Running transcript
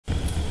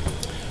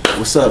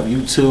What's up,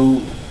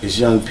 YouTube? It's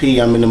Young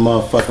P. I'm in the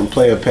motherfucking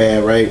player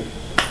pad, right?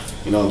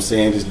 You know what I'm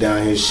saying? Just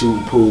down here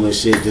shooting pool and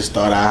shit. Just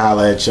thought I'd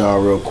holler at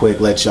y'all real quick,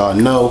 let y'all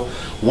know.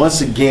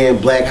 Once again,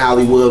 Black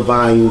Hollywood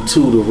Volume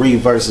 2, the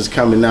reverse is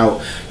coming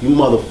out. You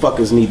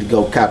motherfuckers need to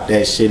go cop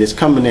that shit. It's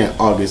coming in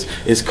August.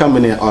 It's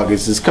coming in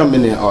August. It's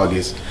coming in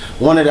August.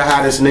 One of the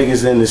hottest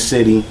niggas in the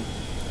city.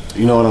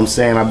 You know what I'm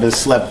saying? I've been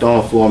slept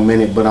on for a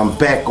minute, but I'm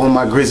back on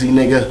my Grizzy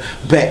nigga.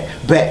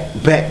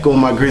 Back on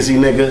my Grizzy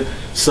nigga.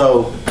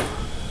 So,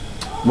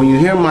 when you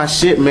hear my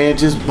shit, man,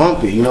 just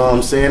bump it. You know what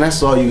I'm saying?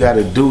 That's all you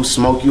gotta do.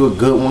 Smoke you a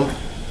good one,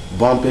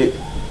 bump it,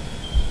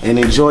 and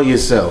enjoy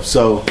yourself.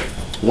 So,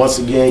 once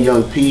again,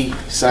 Young P,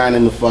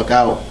 signing the fuck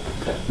out.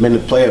 I'm in the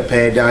player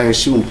pad down here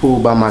shooting pool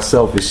by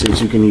myself and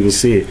shit. You can even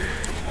see it.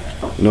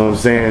 You know what I'm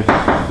saying?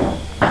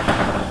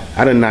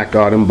 I done knocked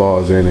all them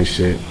balls in and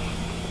shit.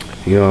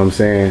 You know what I'm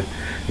saying?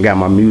 I got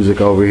my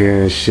music over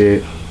here and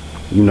shit.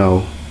 You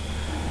know,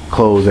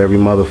 clothes every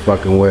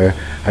motherfucking where.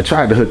 I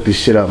tried to hook this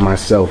shit up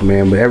myself,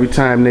 man, but every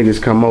time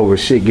niggas come over,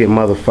 shit get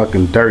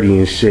motherfucking dirty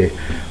and shit.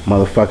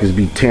 Motherfuckers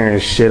be tearing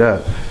shit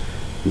up,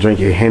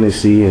 drinking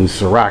Hennessy and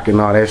Ciroc and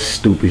all that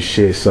stupid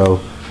shit. So,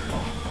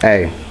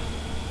 hey,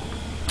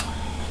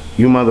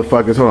 you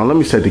motherfuckers, hold on, let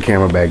me set the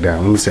camera back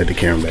down. There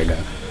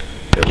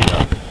we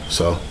go.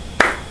 So,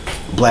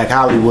 Black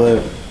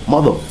Hollywood,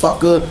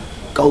 motherfucker,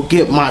 go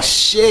get my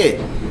shit.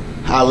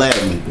 Holla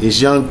at me. It's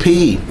Young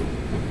P.